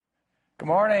Good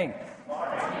morning.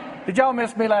 Did y'all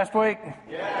miss me last week?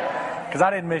 Yeah. Because I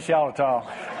didn't miss y'all at all.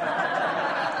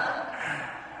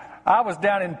 I was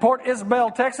down in Port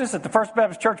Isabel, Texas, at the First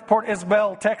Baptist Church, Port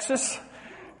Isabel, Texas,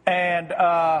 and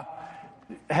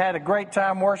had a great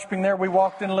time worshiping there. We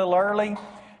walked in a little early,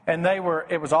 and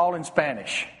it was all in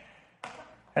Spanish.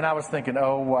 And I was thinking,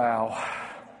 oh, wow.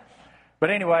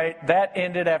 But anyway, that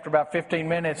ended after about 15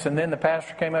 minutes, and then the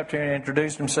pastor came up to me and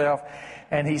introduced himself,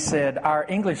 and he said, our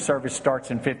English service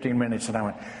starts in 15 minutes. And I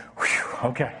went, whew,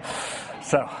 okay.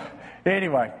 So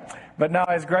anyway, but no,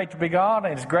 it's great to be gone,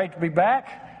 and it's great to be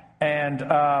back. And,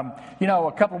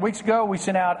 a couple of weeks ago, we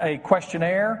sent out a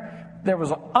questionnaire. There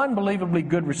was an unbelievably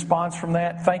good response from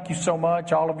that. Thank you so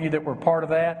much, all of you that were part of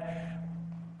that.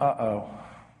 All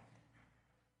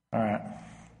right.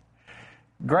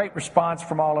 Great response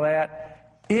from all of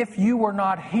that. If you were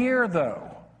not here,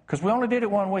 though, because we only did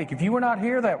it 1 week, if you were not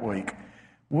here that week,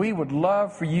 we would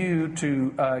love for you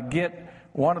to get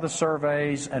one of the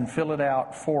surveys and fill it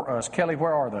out for us. Kelly,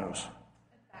 where are those?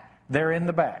 They're in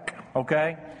the back,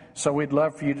 okay? So we'd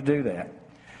love for you to do that.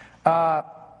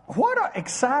 What an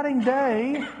exciting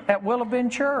day at Willow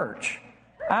Bend Church.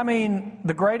 I mean,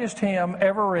 the greatest hymn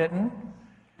ever written.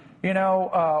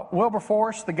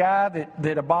 Wilberforce, the guy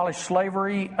that abolished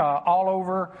slavery all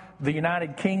over the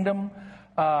United Kingdom,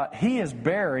 he is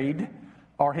buried,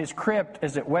 or his crypt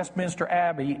is at Westminster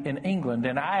Abbey in England.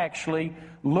 And I actually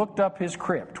looked up his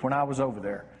crypt when I was over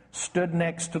there. Stood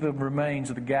next to the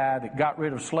remains of the guy that got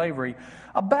rid of slavery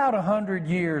about 100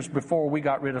 years before we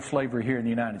got rid of slavery here in the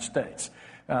United States.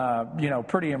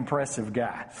 Pretty impressive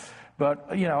guy.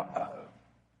 But,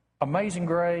 Amazing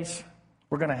Grace.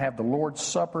 We're going to have the Lord's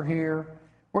Supper here.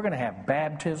 We're going to have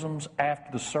baptisms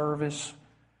after the service.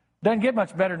 Doesn't get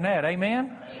much better than that,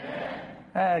 amen?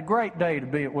 A great day to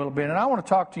be at Willow Bend. And I want to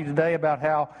talk to you today about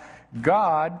how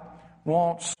God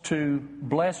wants to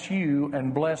bless you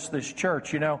and bless this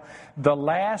church. The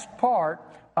last part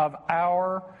of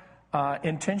our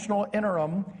intentional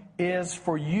interim is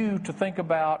for you to think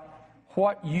about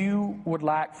what you would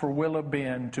like for Willow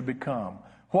Bend to become.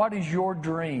 What is your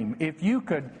dream? If you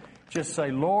could just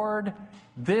say, Lord,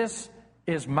 this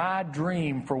is my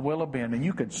dream for Willow Bend, and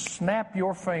you could snap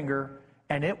your finger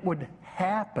and it would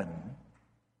happen.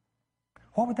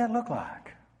 What would that look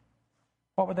like?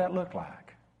 What would that look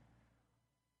like?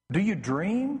 Do you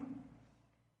dream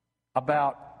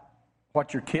about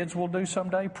what your kids will do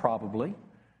someday? Probably.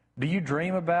 Do you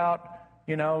dream about,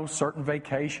 certain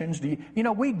vacations?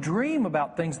 We dream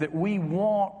about things that we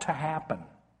want to happen.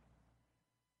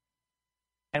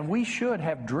 And we should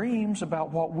have dreams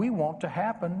about what we want to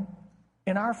happen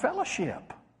in our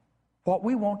fellowship, what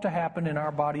we want to happen in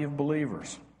our body of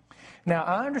believers. Now,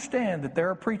 I understand that there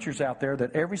are preachers out there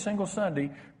that every single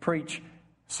Sunday preach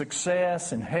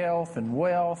success and health and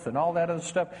wealth and all that other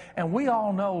stuff. And we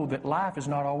all know that life is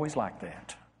not always like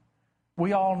that.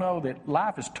 We all know that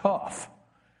life is tough.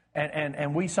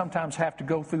 And we sometimes have to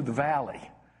go through the valley.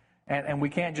 And we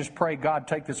can't just pray, God,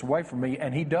 take this away from me.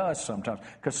 And He does sometimes,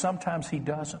 because sometimes He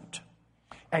doesn't.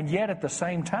 And yet at the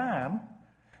same time,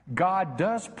 God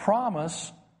does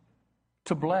promise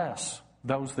to bless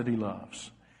those that He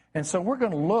loves. And so we're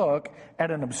going to look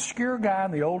at an obscure guy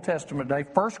in the Old Testament today,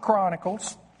 1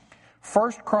 Chronicles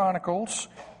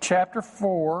chapter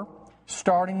 4,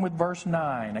 starting with verse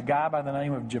 9, a guy by the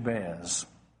name of Jabez.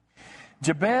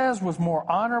 Jabez was more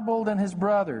honorable than his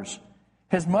brothers.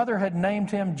 His mother had named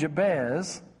him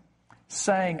Jabez,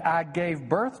 saying, I gave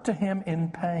birth to him in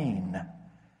pain.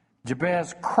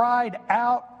 Jabez cried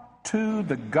out to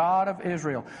the God of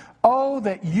Israel, oh,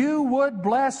 that you would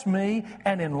bless me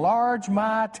and enlarge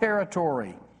my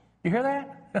territory. You hear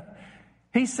that?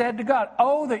 He said to God,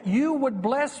 oh, that you would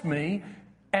bless me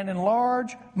and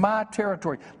enlarge my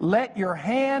territory. Let your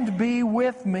hand be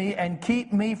with me and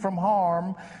keep me from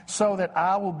harm, so that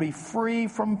I will be free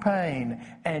from pain.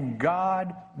 And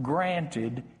God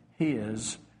granted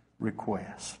his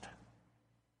request.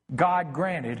 God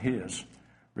granted his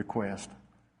request.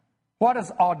 What does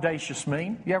audacious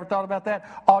mean? You ever thought about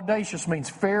that? Audacious means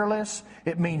fearless.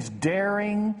 It means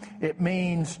daring. It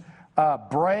means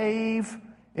brave.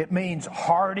 It means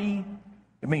hardy.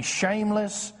 It means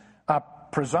shameless.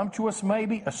 Presumptuous,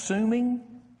 maybe, assuming.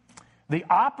 The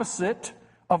opposite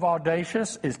of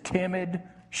audacious is timid,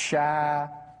 shy,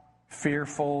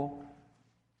 fearful,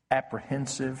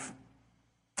 apprehensive.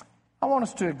 I want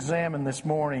us to examine this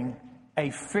morning a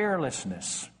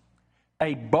fearlessness,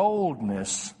 a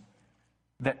boldness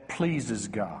that pleases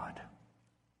God.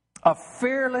 A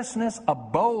fearlessness, a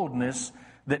boldness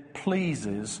that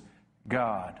pleases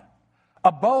God.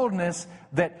 A boldness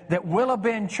that Willow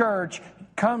Bend Church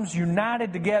comes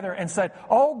united together and said,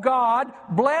 oh God,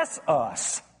 bless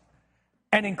us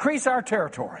and increase our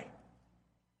territory.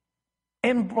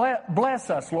 And bless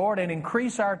us, Lord, and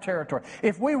increase our territory.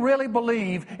 If we really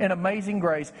believe in amazing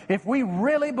grace, if we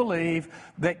really believe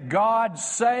that God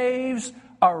saves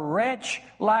a wretch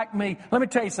like me, let me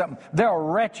tell you something. There are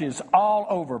wretches all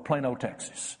over Plano,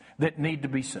 Texas that need to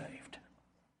be saved.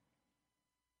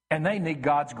 And they need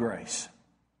God's grace.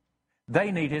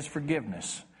 They need His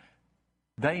forgiveness.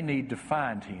 They need to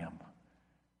find Him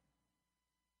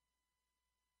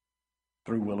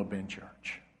through Willow Bend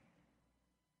Church.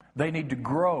 They need to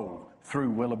grow through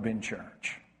Willow Bend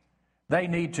Church. They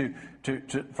need to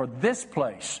for this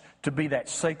place to be that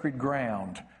sacred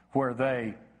ground where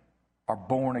they are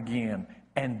born again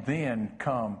and then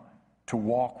come to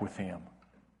walk with Him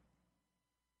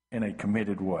in a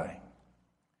committed way.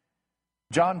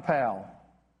 John Powell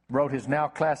wrote his now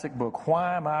classic book,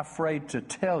 Why Am I Afraid to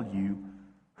Tell You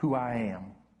Who I Am?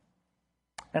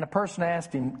 And a person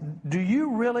asked him,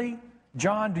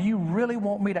 John, do you really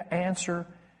want me to answer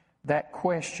that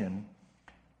question?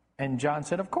 And John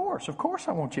said, of course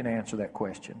I want you to answer that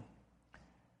question.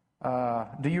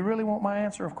 Do you really want my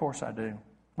answer? Of course I do.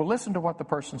 Well, listen to what the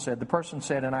person said. The person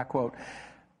said, and I quote,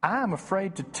 I am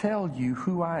afraid to tell you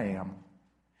who I am,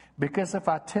 because if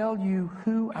I tell you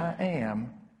who I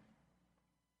am,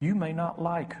 you may not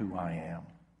like who I am.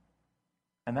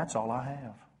 And that's all I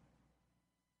have.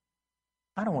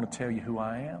 I don't want to tell you who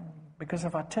I am, because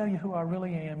if I tell you who I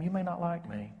really am, you may not like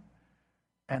me.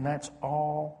 And that's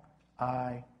all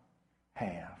I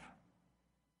have.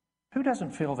 Who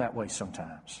doesn't feel that way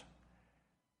sometimes?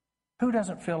 Who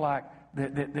doesn't feel like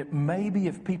that maybe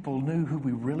if people knew who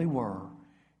we really were,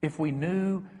 if we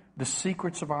knew the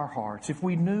secrets of our hearts, if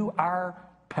we knew our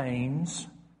pains,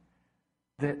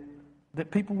 that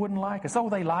people wouldn't like us? Oh,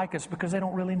 they like us because they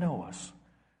don't really know us.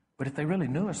 But if they really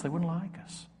knew us, they wouldn't like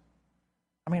us.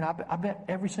 I mean, I bet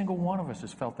every single one of us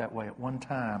has felt that way at one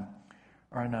time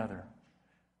or another.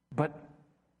 But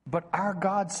our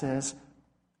God says,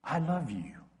 I love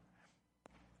you.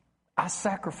 I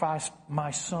sacrificed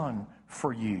my son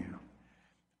for you.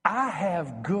 I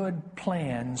have good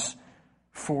plans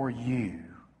for you.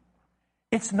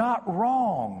 It's not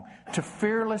wrong to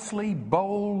fearlessly,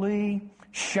 boldly,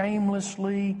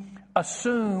 shamelessly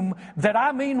assume that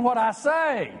I mean what I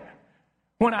say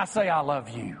when I say I love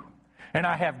you and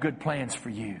I have good plans for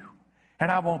you and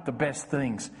I want the best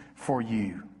things for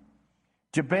you.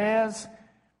 Jabez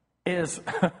is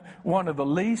one of the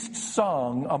least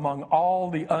sung among all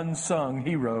the unsung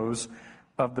heroes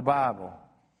of the Bible.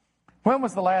 When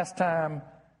was the last time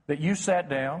that you sat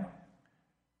down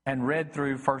and read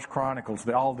through 1 Chronicles,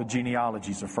 all the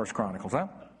genealogies of 1 Chronicles, huh?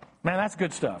 Man, that's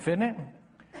good stuff, isn't it?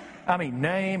 I mean,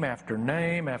 name after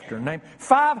name after name.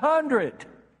 500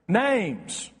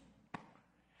 names.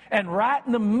 And right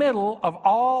in the middle of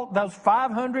all those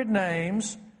 500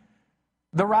 names,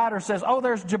 the writer says, oh,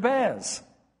 there's Jabez.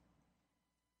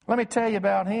 Let me tell you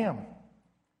about him.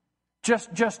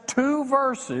 Just 2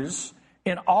 verses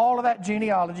in all of that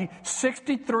genealogy,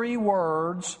 63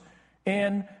 words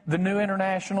in the New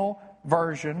International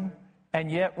Version,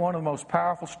 and yet one of the most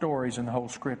powerful stories in the whole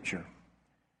Scripture.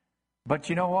 But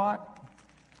you know what?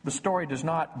 The story does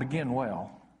not begin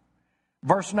well.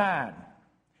 Verse 9,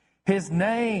 his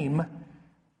name,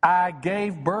 I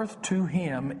gave birth to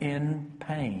him in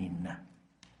pain.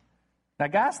 Now,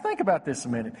 guys, think about this a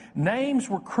minute. Names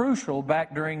were crucial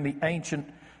back during the ancient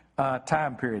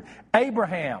time period.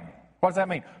 Abraham, what does that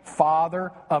mean?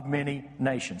 Father of many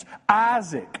nations.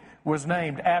 Isaac was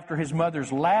named after his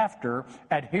mother's laughter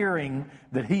at hearing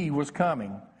that he was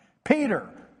coming. Peter,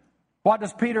 what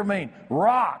does Peter mean?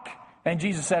 Rock. And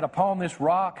Jesus said, upon this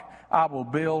rock I will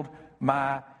build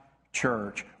my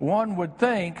church. One would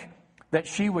think that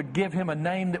she would give him a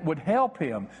name that would help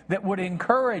him, that would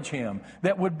encourage him,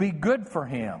 that would be good for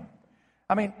him.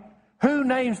 I mean, who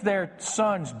names their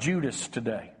sons Judas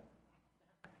today?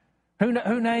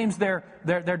 Who names their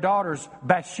daughters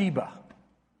Bathsheba?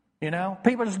 You know,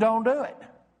 people just don't do it.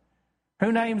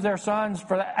 Who names their sons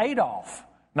for Adolf?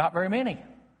 Not very many.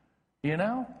 You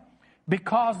know,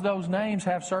 because those names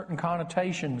have certain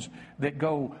connotations that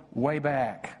go way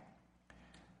back.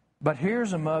 But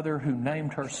here's a mother who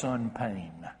named her son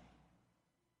Pain.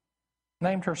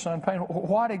 Named her son Pain.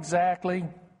 What exactly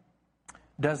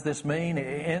does this mean?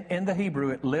 In the Hebrew,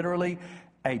 it literally,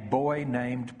 a boy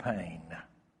named Pain.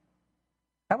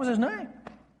 That was his name.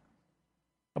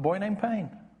 A boy named Pain.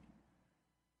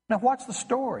 Now, what's the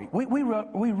story? We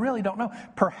really don't know.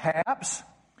 Perhaps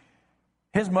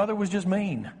his mother was just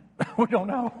mean. We don't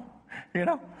know. You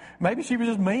know, maybe she was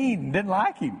just mean, didn't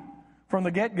like him from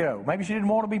the get-go. Maybe she didn't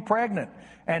want to be pregnant,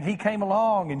 and he came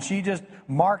along and she just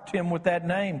marked him with that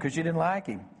name because she didn't like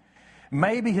him.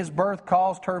 Maybe his birth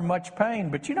caused her much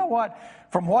pain, but you know what?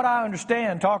 From what I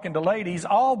understand, talking to ladies,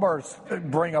 all births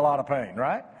bring a lot of pain,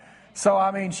 right? So,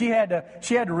 I mean, she had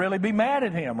to really be mad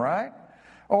at him, right?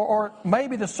 Or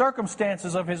maybe the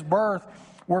circumstances of his birth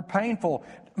were painful.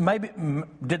 Maybe,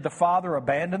 did the father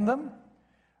abandon them?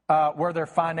 Were there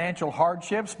financial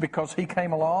hardships because he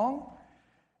came along?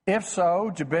 If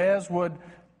so, Jabez would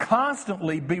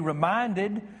constantly be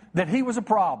reminded that he was a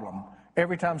problem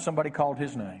every time somebody called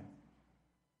his name.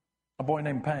 A boy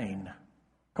named Pain.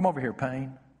 Come over here,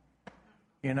 Pain.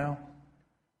 You know,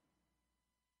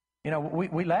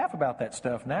 we laugh about that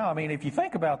stuff now. I mean, if you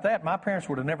think about that, my parents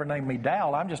would have never named me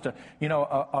Dal. I'm just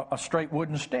a straight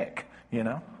wooden stick, you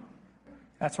know.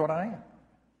 That's what I am.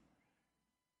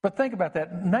 But think about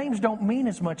that. Names don't mean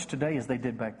as much today as they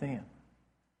did back then.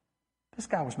 This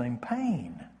guy was named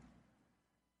Pain.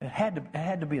 It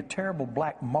had to be a terrible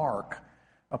black mark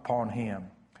upon him.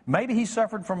 Maybe he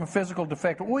suffered from a physical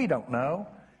defect. We don't know.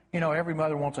 You know, every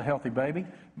mother wants a healthy baby.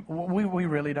 We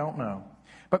really don't know.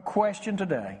 But question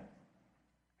today.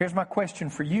 Here's my question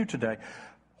for you today.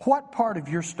 What part of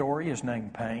your story is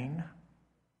named Pain?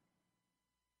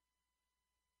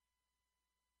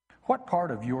 What part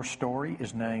of your story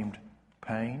is named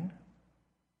Pain?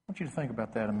 I want you to think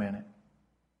about that a minute.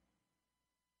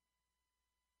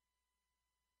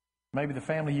 Maybe the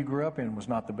family you grew up in was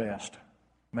not the best.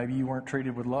 Maybe you weren't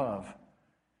treated with love.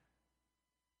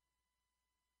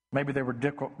 Maybe there were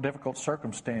difficult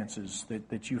circumstances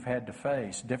that you've had to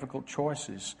face, difficult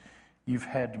choices you've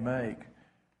had to make.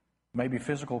 Maybe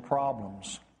physical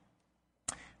problems.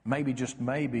 Maybe, just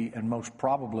maybe, and most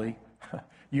probably,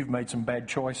 you've made some bad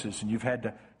choices and you've had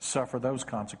to suffer those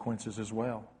consequences as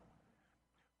well.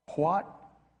 What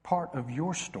part of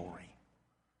your story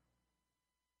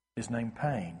is named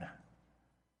Pain?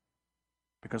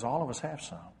 Because all of us have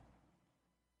some.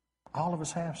 All of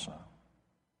us have some.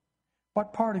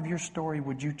 What part of your story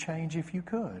would you change if you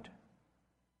could?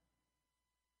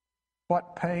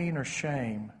 What pain or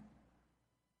shame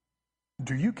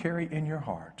do you carry in your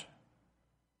heart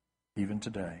even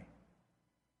today?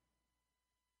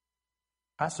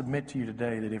 I submit to you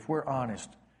today that if we're honest,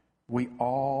 we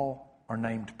all are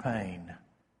named Pain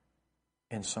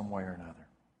in some way or another.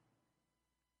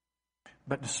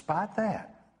 But despite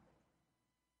that,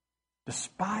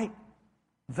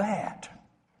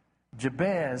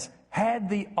 Jabez had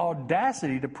the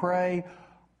audacity to pray,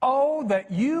 "Oh,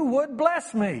 that you would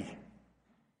bless me.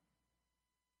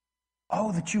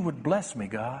 Oh, that you would bless me,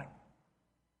 God."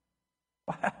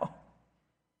 Wow.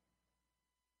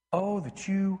 Oh, that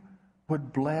you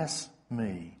would bless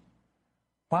me.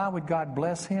 Why would God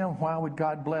bless him? Why would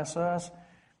God bless us?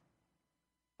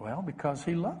 Well, because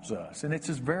he loves us. And it's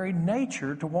his very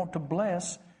nature to want to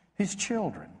bless his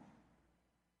children.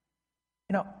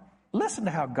 You know, listen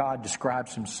to how God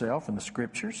describes himself in the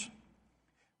Scriptures.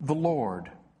 The Lord,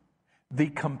 the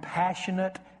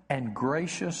compassionate and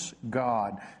gracious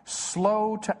God,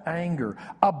 slow to anger,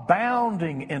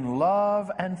 abounding in love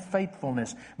and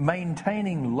faithfulness,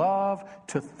 maintaining love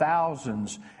to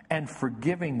thousands, and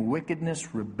forgiving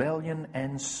wickedness, rebellion,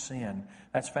 and sin.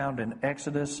 That's found in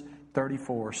Exodus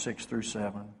 34, 6 through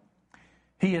 7.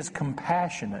 He is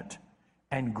compassionate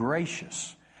and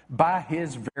gracious by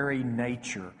his very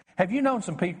nature. Have you known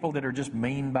some people that are just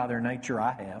mean by their nature?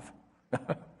 I have.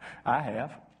 I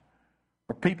have.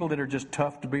 Or people that are just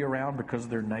tough to be around because of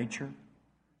their nature.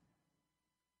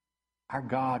 Our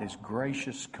God is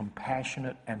gracious,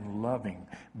 compassionate, and loving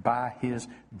by his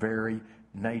very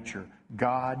nature.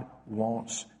 God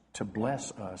wants to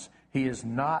bless us. He is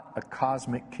not a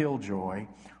cosmic killjoy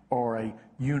or a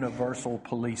universal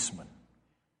policeman.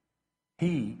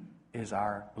 He is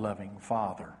our loving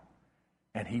Father,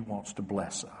 and he wants to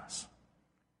bless us.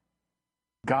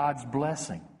 God's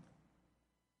blessing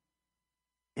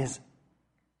is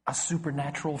a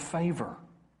supernatural favor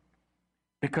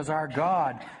because our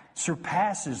God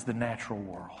surpasses the natural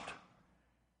world.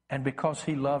 And because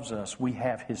he loves us, we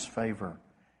have his favor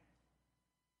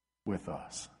with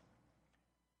us.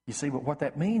 You see, but what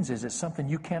that means is it's something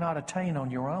you cannot attain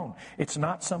on your own. It's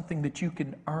not something that you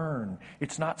can earn.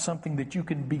 It's not something that you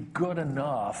can be good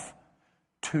enough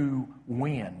to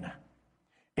win.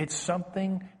 It's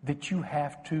something that you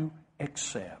have to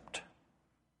accept.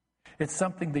 It's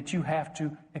something that you have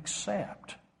to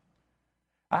accept.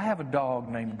 I have a dog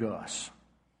named Gus.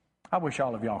 I wish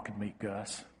all of y'all could meet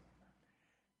Gus.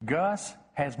 Gus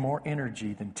has more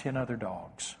energy than 10 other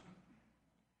dogs.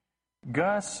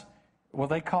 Gus Well,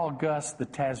 they call Gus the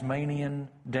Tasmanian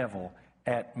devil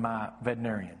at my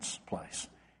veterinarian's place.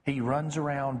 He runs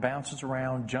around, bounces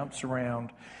around, jumps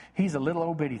around. He's a little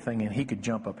old bitty thing, and he could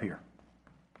jump up here.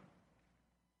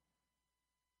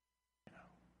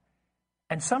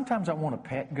 And sometimes I want to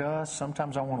pet Gus.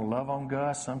 Sometimes I want to love on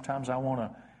Gus. Sometimes I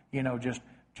want to,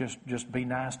 just be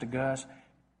nice to Gus.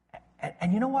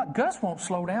 And you know what? Gus won't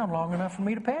slow down long enough for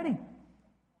me to pet him.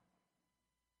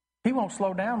 He won't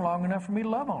slow down long enough for me to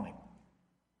love on him.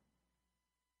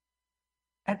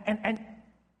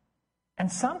 And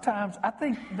sometimes I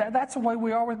think that's the way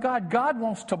we are with God. God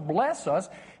wants to bless us.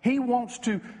 He wants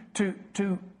to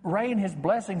rain His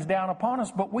blessings down upon us,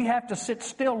 but we have to sit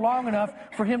still long enough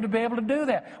for Him to be able to do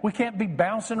that. We can't be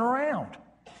bouncing around,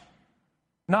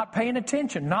 not paying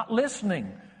attention, not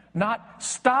listening, not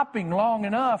stopping long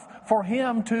enough for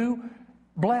Him to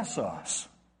bless us,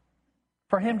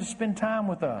 for Him to spend time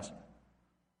with us.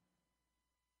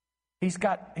 He's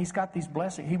got these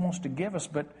blessings He wants to give us,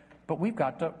 but we've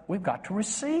got to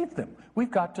receive them.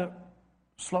 We've got to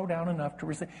slow down enough to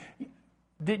receive.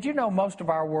 Did you know most of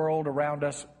our world around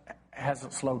us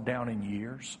hasn't slowed down in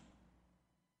years?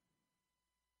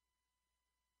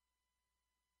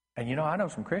 And you know, I know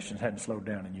some Christians hadn't slowed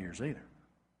down in years either.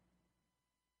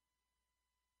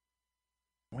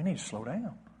 We need to slow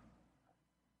down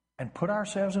and put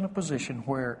ourselves in a position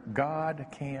where God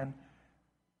can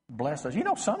bless us. You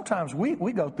know, sometimes we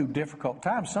go through difficult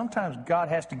times. Sometimes God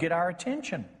has to get our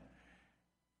attention.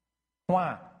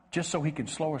 Why? Just so He can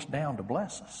slow us down to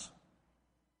bless us.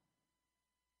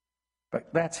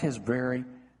 But that's His very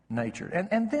nature.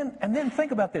 And then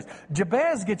think about this.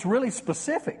 Jabez gets really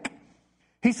specific.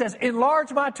 He says,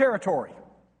 enlarge my territory.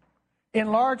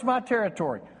 Enlarge my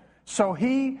territory. So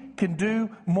He can do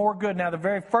more good. Now, the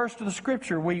very first of the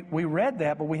Scripture, we read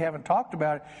that, but we haven't talked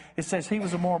about it. It says he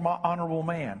was a more honorable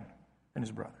man than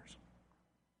his brothers.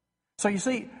 So you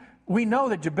see, we know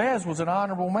that Jabez was an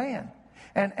honorable man.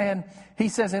 And he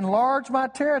says, enlarge my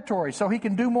territory so He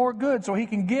can do more good, so He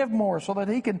can give more, so that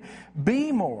He can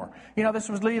be more. You know, this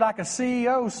was like a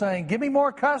CEO saying, give me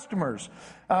more customers,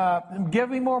 give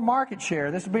me more market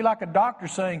share. This would be like a doctor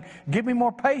saying, give me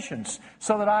more patients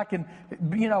so that I can,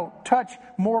 touch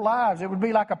more lives. It would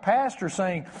be like a pastor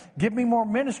saying, give me more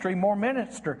ministry, more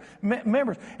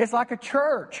members. It's like a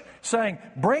church saying,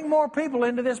 bring more people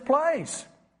into this place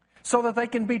so that they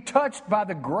can be touched by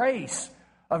the grace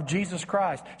of Jesus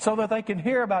Christ, so that they can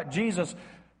hear about Jesus'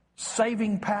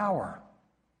 saving power,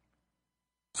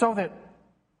 so that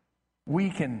we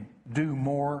can do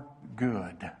more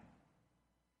good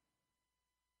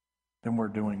than we're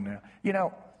doing now. You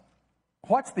know,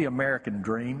 what's the American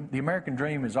dream? The American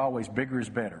dream is always bigger is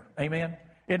better. Amen?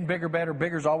 Isn't bigger better?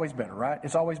 Bigger's always better, right?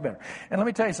 It's always better. And let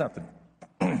me tell you something.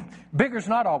 Bigger's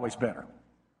not always better.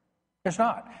 It's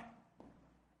not.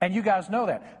 And you guys know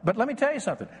that. But let me tell you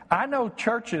something. I know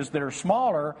churches that are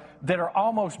smaller that are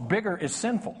almost bigger is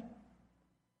sinful.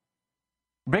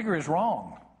 Bigger is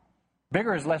wrong.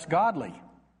 Bigger is less godly.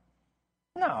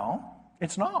 No,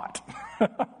 it's not.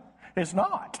 It's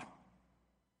not.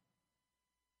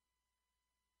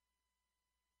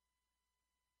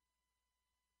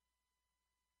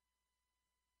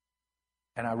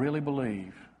 And I really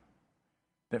believe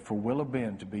that for Willow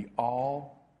Bend to be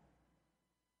all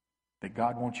that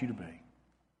God wants you to be,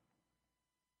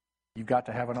 you've got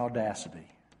to have an audacity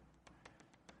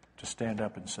to stand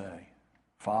up and say,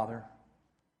 Father,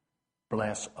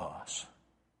 bless us.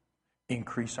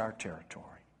 Increase our territory.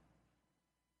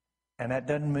 And that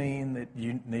doesn't mean that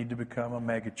you need to become a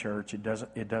mega church. It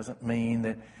doesn't mean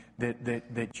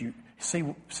that you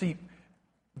see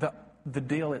the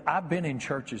deal is, I've been in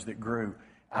churches that grew.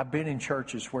 I've been in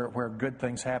churches where good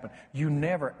things happen. You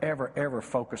never, ever, ever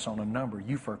focus on a number.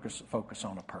 You focus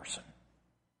on a person.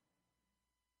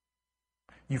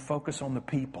 You focus on the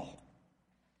people.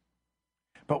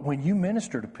 But when you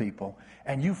minister to people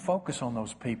and you focus on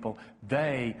those people,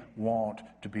 they want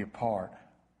to be a part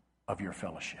of your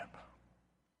fellowship.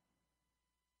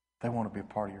 They want to be a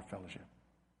part of your fellowship.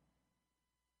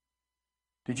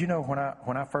 Did you know when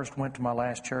I first went to my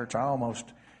last church, I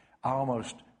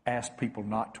almost asked people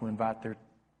not to invite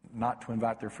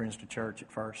their friends to church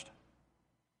at first.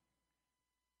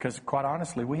 Because quite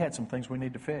honestly, we had some things we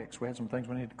need to fix. We had some things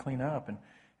we needed to clean up.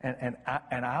 And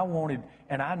I wanted,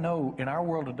 and I know in our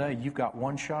world today, you've got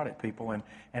one shot at people, and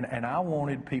I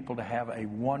wanted people to have a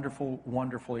wonderful,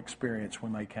 wonderful experience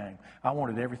when they came. I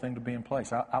wanted everything to be in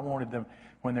place. I wanted them,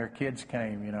 when their kids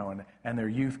came, and their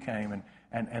youth came,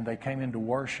 and they came into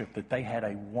worship, that they had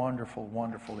a wonderful,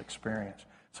 wonderful experience,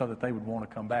 so that they would want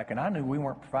to come back. And I knew we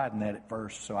weren't providing that at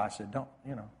first, so I said,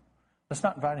 let's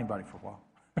not invite anybody for a while.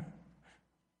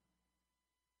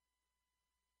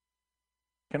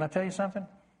 Can I tell you something?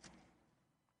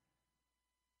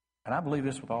 And I believe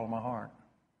this with all of my heart.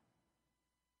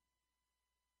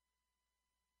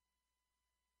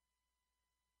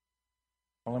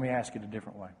 Well, let me ask it a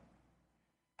different way.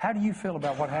 How do you feel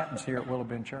about what happens here at Willow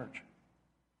Bend Church?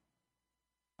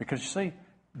 Because you see,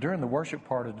 during the worship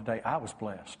part of the day, I was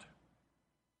blessed.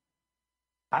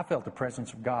 I felt the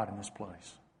presence of God in this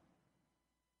place.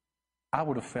 I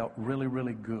would have felt really,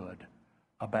 really good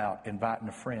about inviting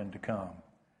a friend to come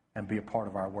and be a part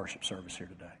of our worship service here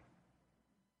today.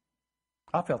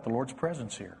 I felt the Lord's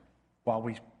presence here while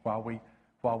we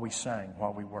sang,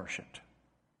 while we worshiped.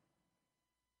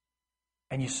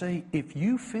 And you see, if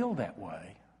you feel that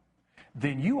way,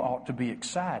 then you ought to be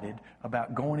excited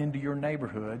about going into your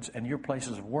neighborhoods and your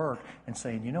places of work and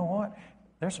saying, you know what?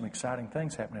 There's some exciting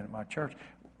things happening at my church.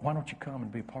 Why don't you come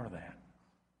and be a part of that?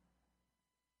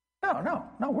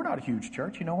 No, we're not a huge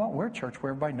church. You know what? We're a church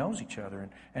where everybody knows each other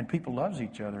and people loves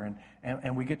each other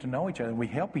and we get to know each other and we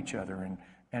help each other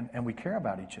and we care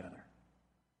about each other.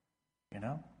 You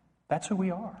know? That's who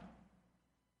we are.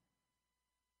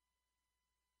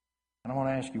 And I want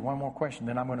to ask you one more question,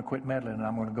 then I'm going to quit meddling and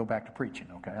I'm going to go back to preaching,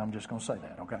 okay? I'm just going to say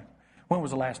that, okay? When was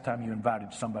the last time you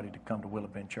invited somebody to come to Willow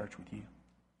Bend Church with you?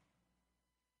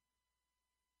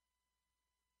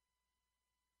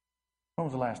 When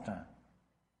was the last time?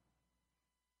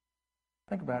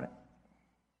 Think about it.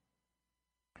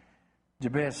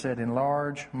 Jabez said,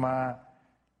 enlarge my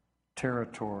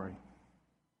territory.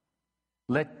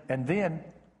 And then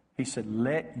he said,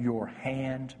 let your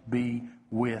hand be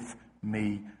with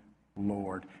me,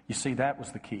 Lord. You see, that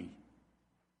was the key.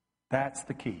 That's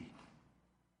the key.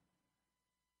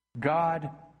 God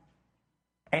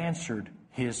answered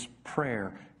his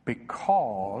prayer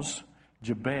because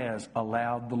Jabez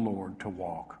allowed the Lord to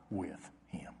walk with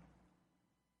him.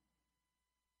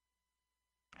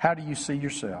 How do you see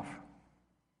yourself?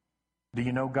 Do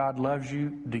you know God loves you?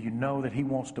 Do you know that he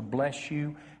wants to bless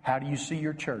you? How do you see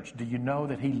your church? Do you know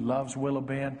that he loves Willow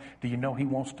Bend? Do you know he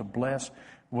wants to bless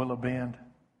Willow Bend?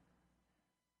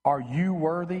 Are you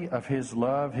worthy of his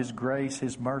love, his grace,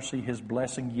 his mercy, his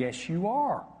blessing? Yes, you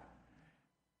are.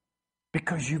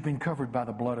 Because you've been covered by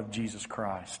the blood of Jesus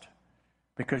Christ.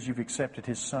 Because you've accepted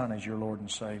his Son as your Lord and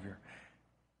Savior.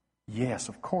 Yes,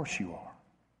 of course you are.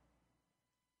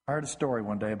 I heard a story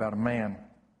one day about a man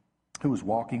who was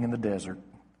walking in the desert.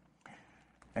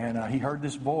 And he heard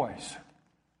this voice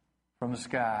from the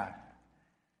sky.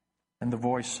 And the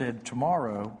voice said,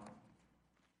 tomorrow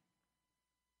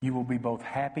you will be both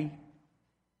happy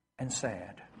and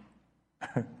sad.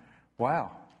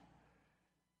 Wow.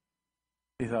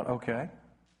 He thought, okay,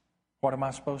 what am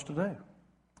I supposed to do?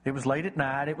 It was late at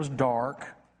night. It was dark.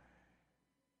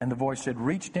 And the voice said,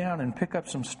 reach down and pick up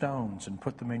some stones and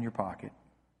put them in your pocket.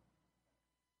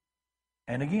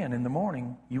 And again, in the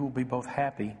morning, you will be both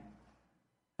happy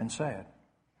and sad.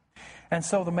 And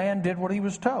so the man did what he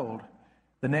was told.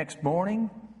 The next morning,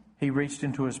 he reached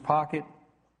into his pocket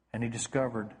and he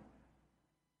discovered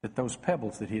that those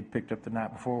pebbles that he had picked up the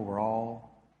night before were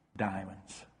all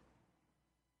diamonds.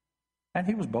 And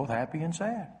he was both happy and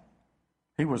sad.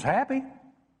 He was happy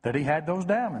that he had those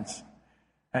diamonds.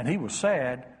 And he was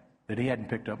sad that he hadn't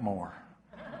picked up more.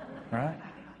 Right?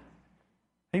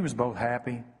 He was both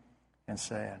happy and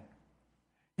sad.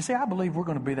 You see, I believe we're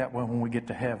going to be that way when we get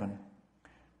to heaven,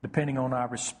 depending on our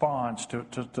response to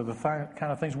the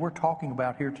kind of things we're talking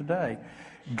about here today.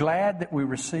 Glad that we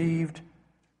received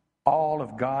all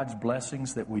of God's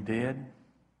blessings that we did,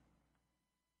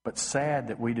 but sad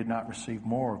that we did not receive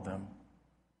more of them.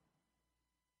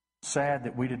 Sad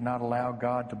that we did not allow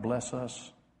God to bless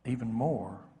us even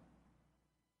more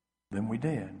than we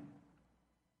did.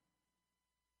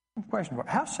 Question: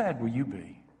 how sad will you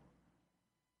be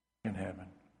in heaven?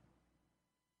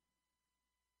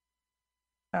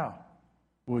 How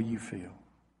will you feel?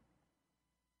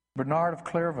 Bernard of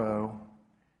Clairvaux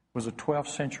was a 12th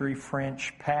century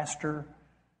French pastor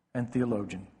and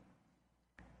theologian.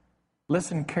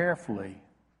 Listen carefully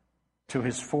to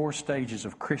his 4 stages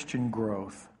of Christian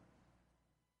growth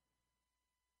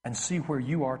and see where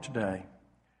you are today.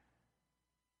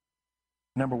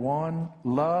 Number 1,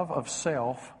 love of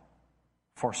self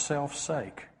for self's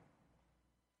sake.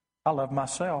 I love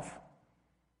myself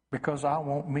because I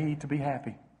want me to be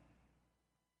happy.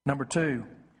 Number 2,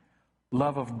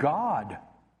 love of God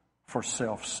for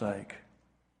self's sake.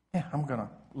 Yeah, I'm going to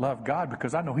love God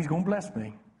because I know he's going to bless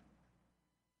me.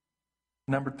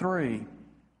 Number 3,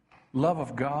 love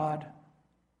of God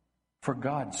for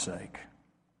God's sake.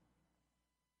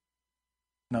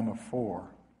 Number 4,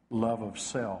 love of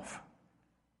self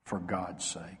for God's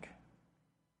sake.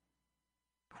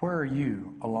 Where are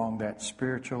you along that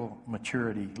spiritual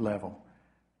maturity level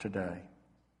today?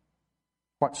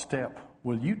 What step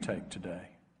will you take today?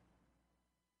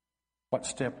 What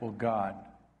step will God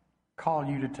call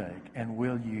you to take, and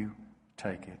will you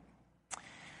take it?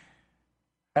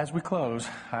 As we close,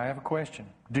 I have a question.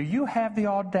 Do you have the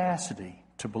audacity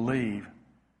to believe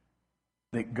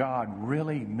that God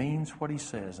really means what He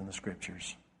says in the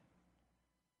Scriptures?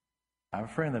 I have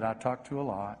a friend that I talk to a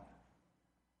lot,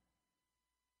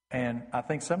 and I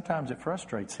think sometimes it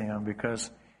frustrates him because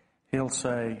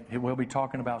we'll be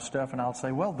talking about stuff, and I'll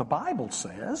say, well, the Bible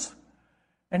says.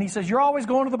 And he says, you're always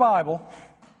going to the Bible.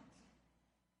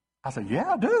 I say,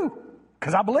 yeah, I do,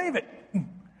 because I believe it.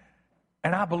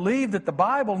 And I believe that the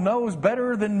Bible knows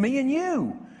better than me and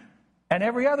you and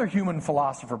every other human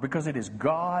philosopher, because it is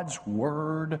God's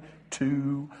Word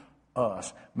to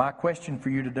us. My question for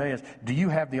you today is, do you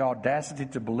have the audacity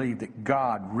to believe that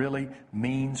God really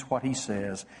means what He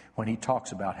says when He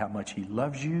talks about how much He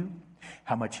loves you,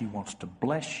 how much He wants to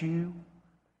bless you,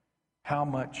 how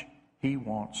much He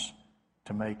wants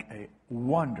to make a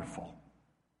wonderful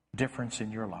difference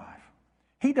in your life?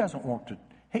 He doesn't want to,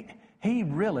 He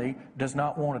really does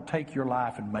not want to take your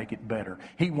life and make it better.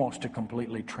 He wants to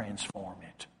completely transform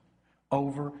it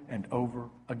over and over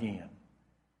again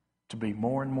to be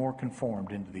more and more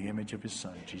conformed into the image of His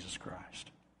Son, Jesus Christ.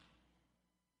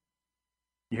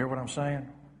 You hear what I'm saying?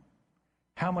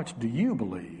 How much do you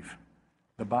believe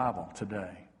the Bible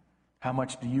today? How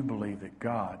much do you believe that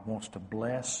God wants to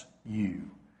bless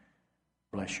you?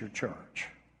 Bless your church.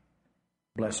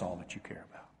 Bless all that you care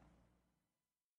about.